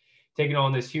 5,500, taking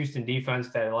on this Houston defense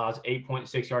that allows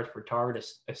 8.6 yards per target,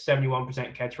 a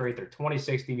 71% catch rate. They're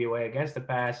 26 DVOA against the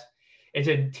pass. It's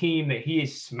a team that he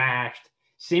has smashed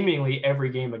seemingly every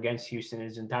game against Houston in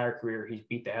his entire career. He's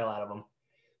beat the hell out of them.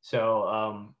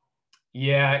 So,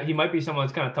 he might be someone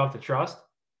that's kind of tough to trust,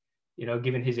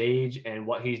 given his age and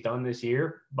what he's done this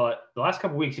year. But the last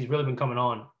couple of weeks, he's really been coming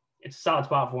on. It's a solid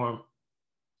spot for him.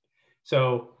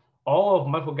 So all of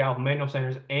Michael Gallup, Emmanuel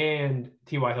Sanders, and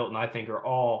T.Y. Hilton, I think, are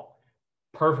all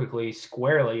perfectly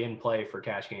squarely in play for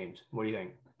cash games. What do you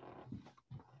think?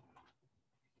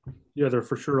 Yeah, they're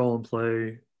for sure all in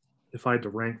play. If I had to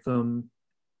rank them,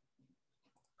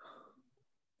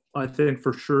 I think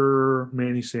for sure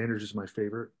Manny Sanders is my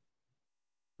favorite.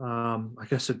 I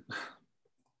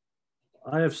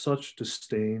have such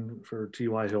disdain for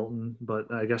T.Y. Hilton, but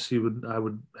I guess I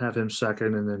would have him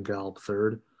second and then Gallup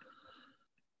third.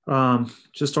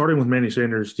 Just starting with Manny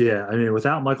Sanders, yeah. I mean,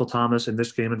 without Michael Thomas in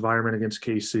this game environment against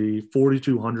KC,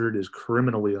 4,200 is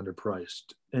criminally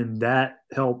underpriced, and that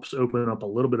helps open up a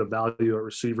little bit of value at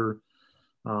receiver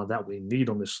that we need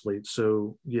on this slate.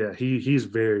 So yeah, he's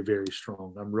very, very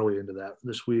strong. I'm really into that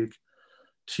this week.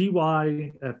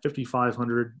 TY at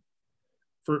 5,500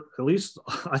 for at least,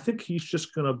 I think he's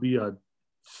just going to be a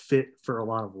fit for a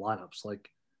lot of lineups. Like,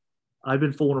 I've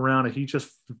been fooling around and he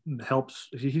just helps.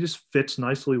 He just fits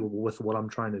nicely with what I'm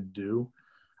trying to do.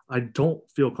 I don't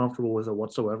feel comfortable with it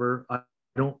whatsoever. I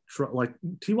don't like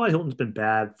T.Y. Hilton's been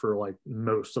bad for like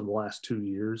most of the last 2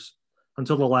 years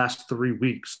until the last 3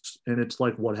 weeks. And it's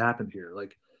like, what happened here?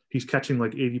 Like, he's catching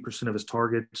like 80% of his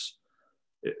targets.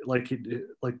 I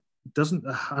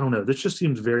don't know. This just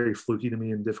seems very fluky to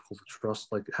me and difficult to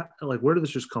trust. Like where did this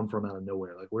just come from out of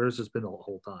nowhere? Like, where has this been the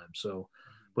whole time? So,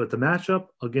 but the matchup,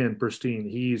 again, pristine.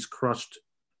 He's crushed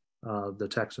the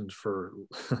Texans for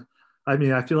 – I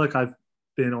mean, I feel like I've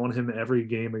been on him every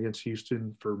game against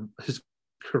Houston for his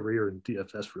career in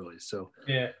DFS, really. So,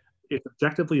 yeah, it's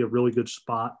objectively a really good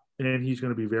spot, and he's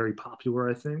going to be very popular,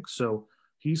 I think. So,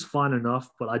 he's fine enough,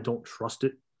 but I don't trust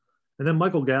it. And then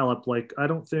Michael Gallup, like, I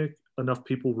don't think enough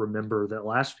people remember that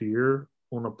last year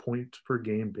on a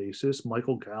point-per-game basis,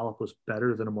 Michael Gallup was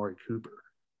better than Amari Cooper.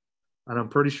 And I'm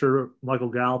pretty sure Michael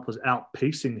Gallup was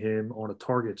outpacing him on a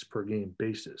targets per game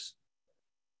basis.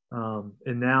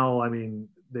 And now, I mean,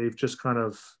 they've just kind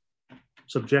of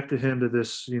subjected him to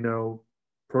this,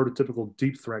 prototypical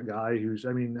deep threat guy who's,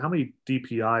 I mean, how many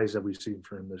DPIs have we seen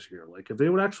for him this year? Like, if they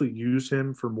would actually use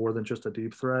him for more than just a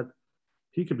deep threat,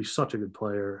 he could be such a good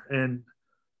player. And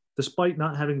despite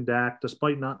not having Dak,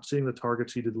 despite not seeing the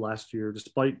targets he did last year,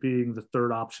 despite being the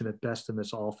third option at best in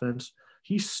this offense,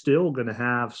 he's still going to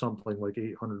have something like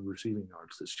 800 receiving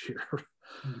yards this year.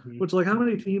 Mm-hmm. Which, like, how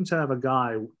many teams have a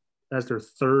guy as their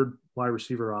third wide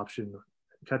receiver option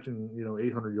catching,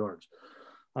 800 yards?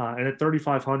 And at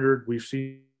 3,500, we've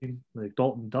seen like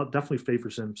Dalton definitely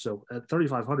favors him. So at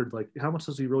 3,500, like, how much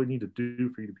does he really need to do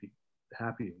for you to be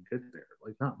happy and get there?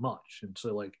 Like, not much. And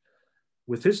so, like,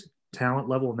 with his talent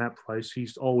level and that price,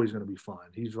 he's always going to be fine.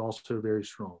 He's also very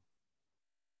strong.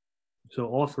 So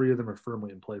all three of them are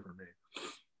firmly in play for me.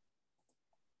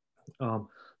 The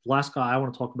last guy I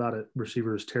want to talk about at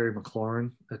receiver is Terry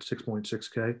McLaurin at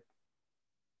 6.6K.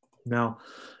 Now,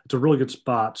 it's a really good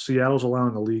spot. Seattle's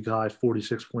allowing a league high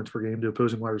 46 points per game to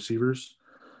opposing wide receivers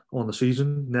on the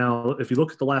season. Now, if you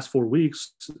look at the last 4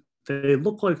 weeks, they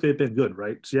look like they've been good,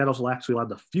 right? Seattle's actually allowed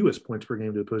the fewest points per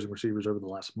game to opposing receivers over the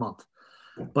last month.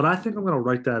 But I think I'm going to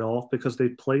write that off because they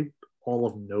played all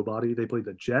of nobody. They played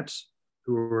the Jets,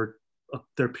 who were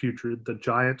they're putrid. The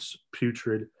Giants,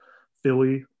 putrid.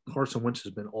 Philly, Carson Wentz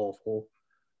has been awful.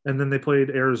 And then they played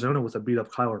Arizona with a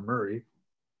beat-up Kyler Murray.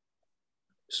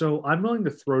 So I'm willing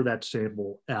to throw that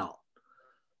sample out.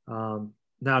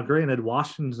 Now, granted,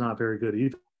 Washington's not very good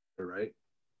either, right?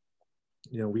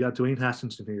 We got Dwayne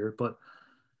Haskins in here, but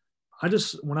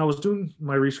when I was doing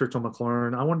my research on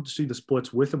McLaurin, I wanted to see the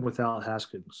splits with and without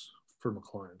Haskins for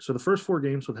McLaurin. So the first 4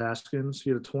 games with Haskins, he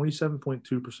had a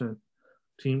 27.2%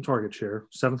 team target share,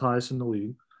 7th highest in the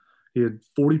league. He had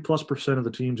 40+% of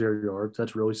the team's air yards.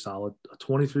 That's really solid. A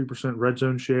 23% red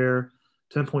zone share,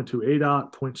 10.2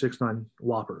 ADOT, 0.69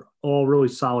 Whopper. All really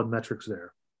solid metrics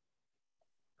there.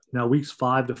 Now, weeks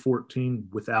 5 to 14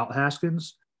 without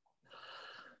Haskins,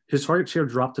 his target share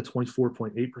dropped to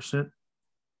 24.8%,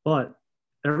 but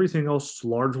everything else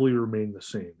largely remained the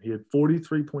same. He had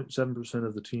 43.7%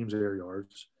 of the team's air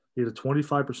yards. He had a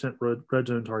 25% red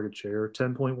zone target share,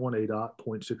 10.1 ADOT,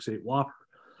 0.68 Whopper.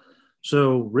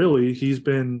 So really, he's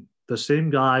been the same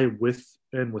guy with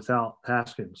and without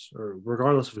Haskins, or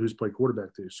regardless of who's played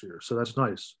quarterback this year. So that's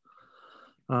nice.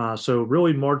 So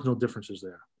really marginal differences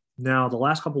there. Now, the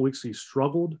last couple of weeks he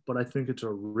struggled, but I think it's a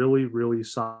really, really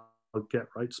solid get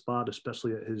right spot,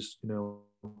 especially at his,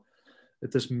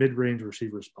 at this mid-range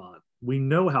receiver spot. We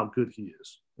know how good he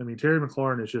is. I mean, Terry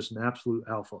McLaurin is just an absolute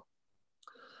alpha.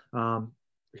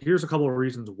 Here's a couple of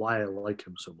reasons why I like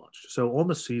him so much. So on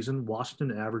the season,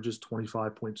 Washington averages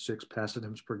 25.6 pass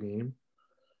attempts per game.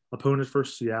 Opponents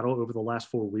versus Seattle over the last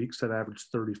 4 weeks have averaged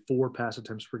 34 pass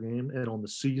attempts per game. And on the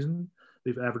season,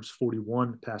 they've averaged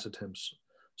 41 pass attempts.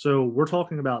 So we're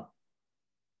talking about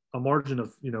a margin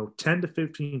of, 10 to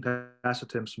 15 pass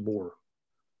attempts more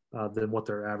than what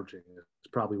they're averaging.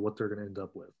 It's probably what they're going to end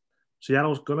up with.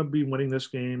 Seattle's going to be winning this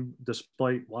game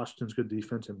despite Washington's good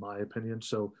defense, in my opinion.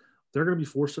 So they're going to be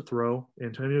forced to throw.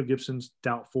 Antonio Gibson's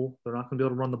doubtful. They're not going to be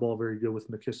able to run the ball very good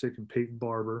with McKissick and Peyton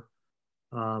Barber.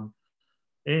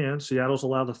 And Seattle's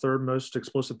allowed the third most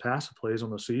explosive pass plays on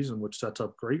the season, which sets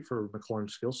up great for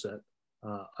McLaurin's skill set.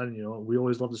 We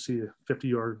always love to see a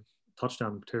 50-yard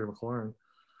touchdown from Terry McLaurin.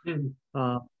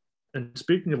 And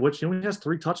speaking of which, he only has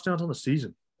 3 touchdowns on the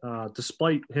season,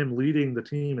 despite him leading the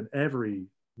team in every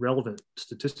relevant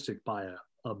statistic by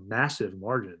a massive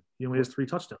margin. He only has 3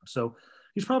 touchdowns. So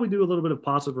he's probably due a little bit of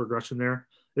positive regression there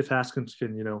if Haskins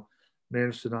can,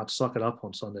 manage to not suck it up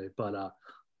on Sunday. But,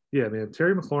 yeah, man,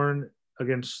 Terry McLaurin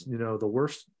against, the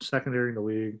worst secondary in the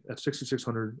league at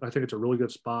 6,600. I think it's a really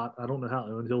good spot. I don't know how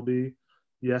owned he'll be.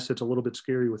 Yes, it's a little bit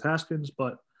scary with Haskins,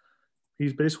 but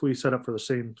he's basically set up for the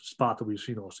same spot that we've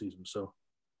seen all season. So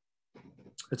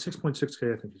at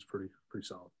 6.6K, I think he's pretty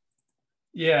solid.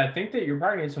 Yeah, I think that you're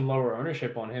probably getting some lower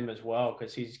ownership on him as well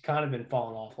because he's kind of been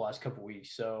falling off the last couple of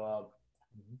weeks. So,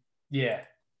 yeah,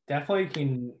 definitely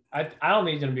can. I don't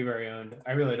think he's going to be very owned.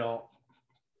 I really don't.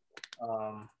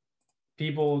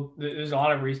 There's a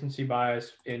lot of recency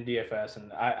bias in DFS,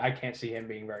 and I can't see him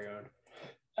being very owned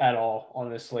at all on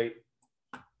this slate.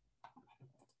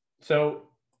 So,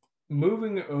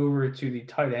 moving over to the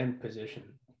tight end position,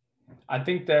 I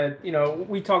think that,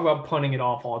 we talk about punting it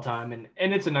off all the time, and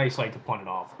it's a nice to punt it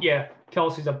off. Yeah,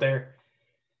 Kelsey's up there,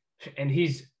 and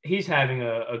he's having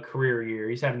a career year.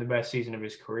 He's having the best season of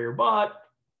his career, but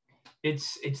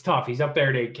it's tough. He's up there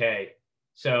at 8K.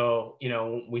 So,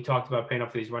 we talked about paying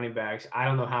up for these running backs. I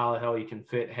don't know how the hell you can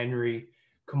fit Henry,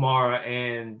 Kamara,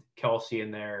 and Kelsey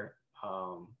in there,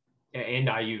 and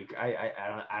Ayuk.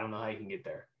 I don't know how you can get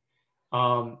there.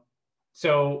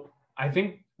 So I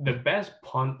think the best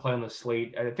punt play on the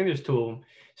slate, I think there's 2 of them.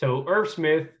 So Irv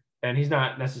Smith, and he's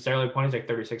not necessarily a punt, he's like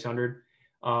 3,600.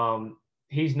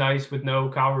 He's nice with no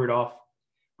Kyle Rudolph.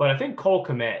 But I think Cole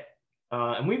Kmet,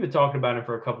 and we've been talking about him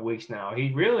for a couple weeks now.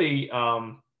 He really,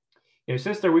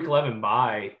 since their week 11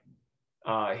 bye,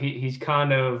 he's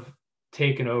kind of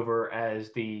taken over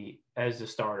as the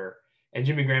starter. And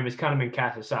Jimmy Graham has kind of been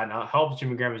cast aside. Now, it helps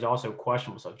Jimmy Graham is also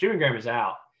questionable. So if Jimmy Graham is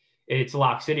out, it's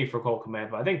lock city for Cole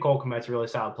Kmet, but I think Cole Kmet's a really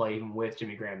solid play even with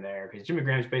Jimmy Graham there because Jimmy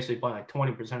Graham's basically playing like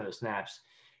 20% of the snaps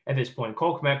at this point.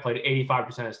 Cole Kmet played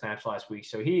 85% of snaps last week,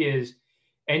 so he is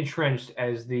entrenched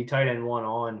as the tight end 1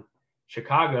 on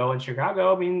Chicago. And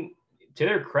Chicago, I mean, to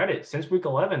their credit, since week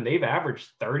 11, they've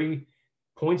averaged 30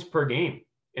 points per game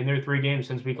in their 3 games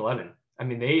since week 11. I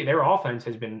mean, their offense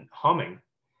has been humming,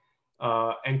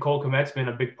 and Cole Kmet's been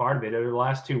a big part of it. Over the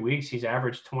last 2 weeks, he's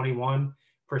averaged 21%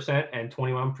 and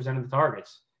 21% of the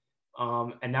targets.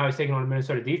 And now he's taking on a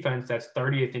Minnesota defense that's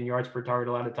 30th in yards per target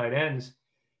allowed to tight ends.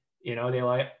 They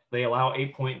allow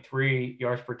 8.3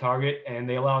 yards per target, and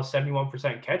they allow a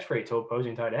 71% catch rate to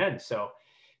opposing tight ends. So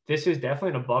this is definitely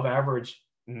an above average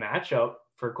matchup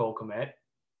for Cole Kmet.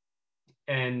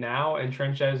 And now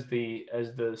entrenched as the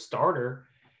starter,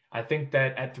 I think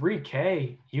that at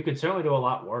 3K, you could certainly do a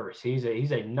lot worse. He's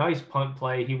a nice punt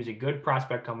play. He was a good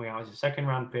prospect coming out. He's a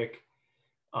 2nd-round pick.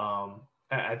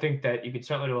 I think that you could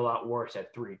certainly do a lot worse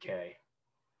at 3K.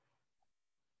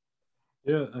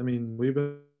 Yeah, I mean, we've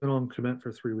been on Kmet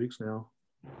for 3 weeks now.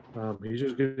 He's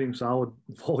just getting solid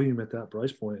volume at that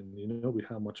price point, and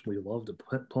how much we love to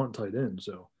punt tight end.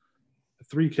 So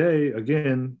 3K,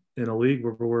 again, in a league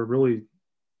where we're really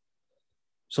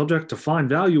subject to find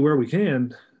value where we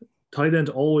can, tight end's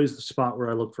always the spot where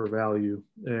I look for value.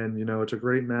 And, it's a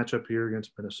great matchup here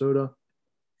against Minnesota.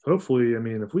 Hopefully, I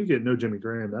mean, if we get no Jimmy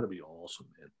Graham, that'd be awesome,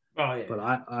 man. Oh yeah. But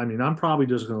I mean, I'm probably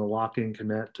just going to lock in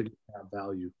Kmet to get that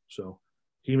value. So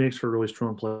he makes for a really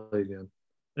strong play again.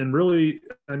 And really,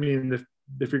 I mean,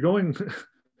 if you're going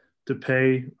to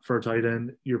pay for a tight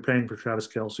end, you're paying for Travis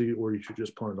Kelce, or you should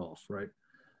just punt it off, right?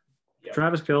 Yep.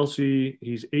 Travis Kelce,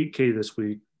 he's 8K this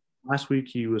week. Last week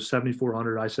he was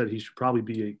 7,400. I said he should probably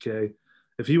be 8K.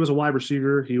 If he was a wide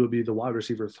receiver, he would be the wide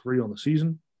receiver 3 on the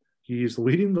season. He's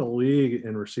leading the league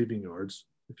in receiving yards,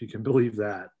 if you can believe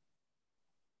that.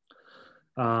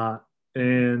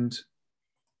 And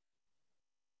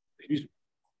he's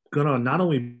going to not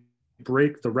only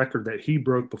break the record that he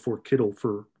broke before Kittle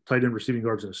for tight end receiving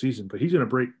yards in a season, but he's going to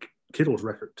break Kittle's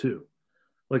record too.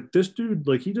 Like this dude,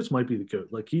 like he just might be the GOAT.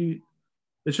 Like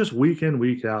it's just week in,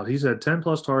 week out. He's had 10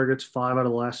 plus targets, 5 out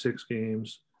of the last 6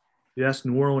 games. Yes,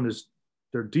 New Orleans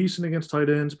they're decent against tight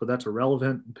ends, but that's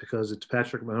irrelevant because it's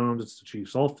Patrick Mahomes, it's the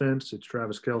Chiefs offense, it's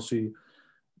Travis Kelce.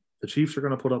 The Chiefs are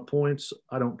going to put up points.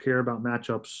 I don't care about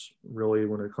matchups really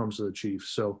when it comes to the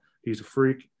Chiefs. So he's a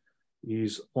freak.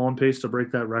 He's on pace to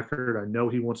break that record. I know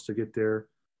he wants to get there,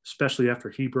 especially after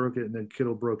he broke it and then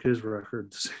Kittle broke his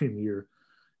record the same year.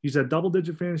 He's had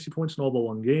double-digit fantasy points in all but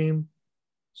one game.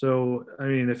 So, I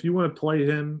mean, if you want to play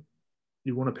him,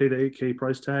 you want to pay the 8K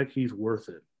price tag, he's worth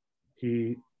it.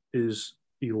 He is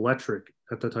electric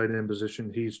at the tight end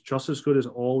position. He's just as good as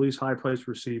all these high-priced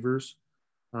receivers.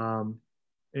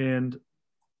 And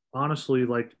honestly,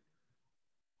 like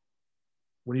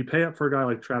when you pay up for a guy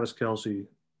like Travis Kelce,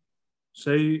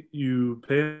 say you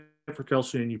pay up for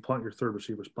Kelce and you punt your third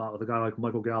receiver spot with a guy like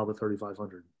Michael Gallup at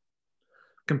 3,500.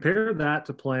 Compare that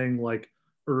to playing like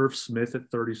Irv Smith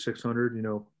at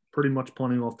 3,600, pretty much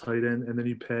punting off tight end, and then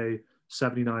you pay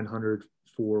 7,900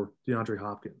 for DeAndre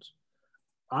Hopkins.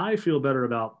 I feel better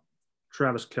about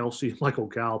Travis Kelce and Michael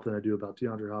Gallup than I do about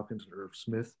DeAndre Hopkins and Irv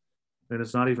Smith. And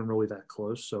it's not even really that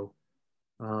close. So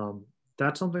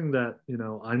that's something that,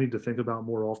 I need to think about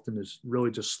more often is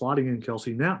really just slotting in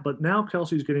Kelce now. But now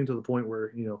Kelce's getting to the point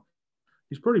where,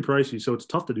 he's pretty pricey. So it's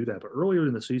tough to do that. But earlier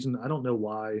in the season, I don't know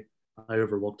why I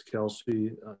overlooked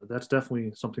Kelce. That's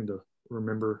definitely something to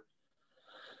remember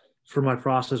for my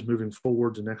process moving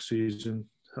forward to next season.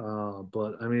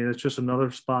 But, I mean, it's just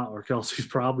another spot where Kelce's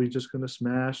probably just going to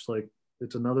smash. Like,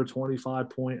 it's another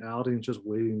 25-point outing just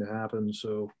waiting to happen.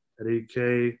 So at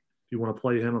 8K, if you want to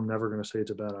play him, I'm never going to say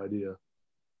it's a bad idea.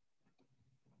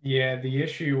 Yeah, the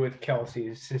issue with Kelce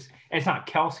is it's not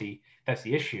Kelce that's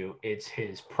the issue. It's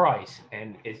his price,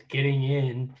 and it's getting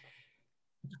in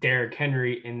Derrick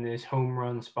Henry in this home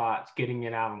run spots, getting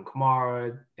it out on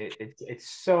Kamara. It's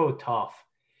so tough.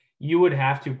 You would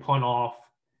have to punt off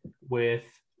with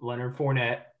Leonard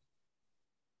Fournette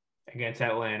against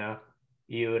Atlanta.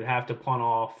 You would have to punt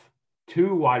off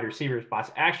 2 wide receiver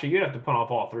spots. Actually, you'd have to punt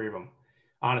off all 3 of them.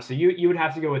 Honestly, you would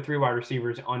have to go with 3 wide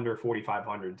receivers under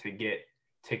 4,500 to get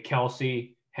to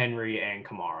Kelce, Henry, and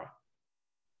Kamara.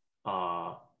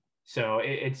 So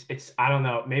it's I don't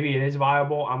know. Maybe it is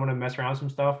viable. I'm gonna mess around with some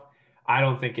stuff. I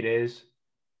don't think it is.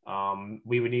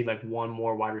 We would need like one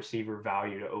more wide receiver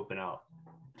value to open up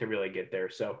to really get there.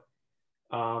 So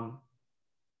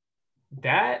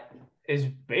that is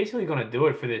basically going to do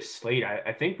it for this slate.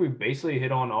 I think we basically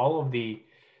hit on all of the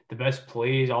best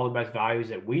plays, all the best values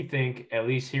that we think, at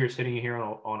least here sitting here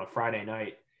on a Friday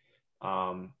night.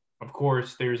 Of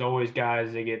course, there's always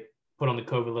guys that get put on the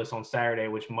COVID list on Saturday,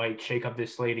 which might shake up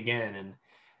this slate again,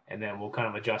 and then we'll kind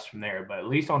of adjust from there. But at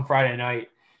least on Friday night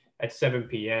at 7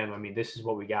 p.m., I mean, this is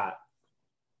what we got.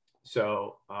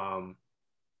 So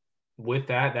with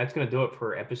that, that's going to do it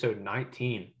for episode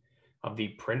 19 of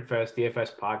the PrintFest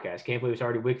DFS podcast. Can't believe it's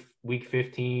already week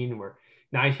 15. We're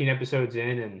 19 episodes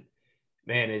in, and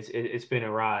man, it's been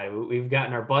a ride. We've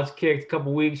gotten our butts kicked a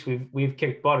couple weeks. We've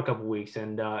kicked butt a couple weeks,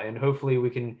 and hopefully we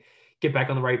can get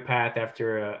back on the right path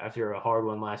after a hard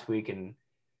one last week, and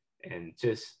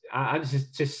just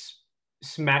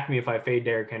smack me if I fade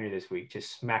Derrick Henry this week.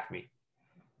 Just smack me.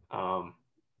 I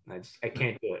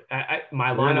can't do it. My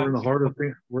lineup. We're in the heart of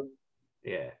things.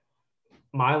 Yeah.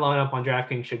 My lineup on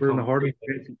DraftKings should We're come. in the heart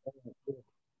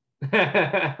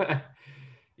of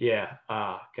yeah.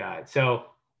 Oh, God. So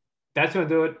that's going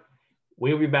to do it.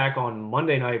 We'll be back on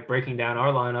Monday night breaking down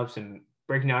our lineups and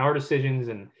breaking down our decisions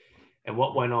and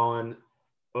what went on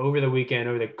over the weekend,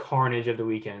 over the carnage of the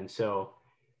weekend. So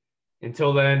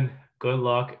until then, good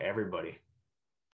luck, everybody.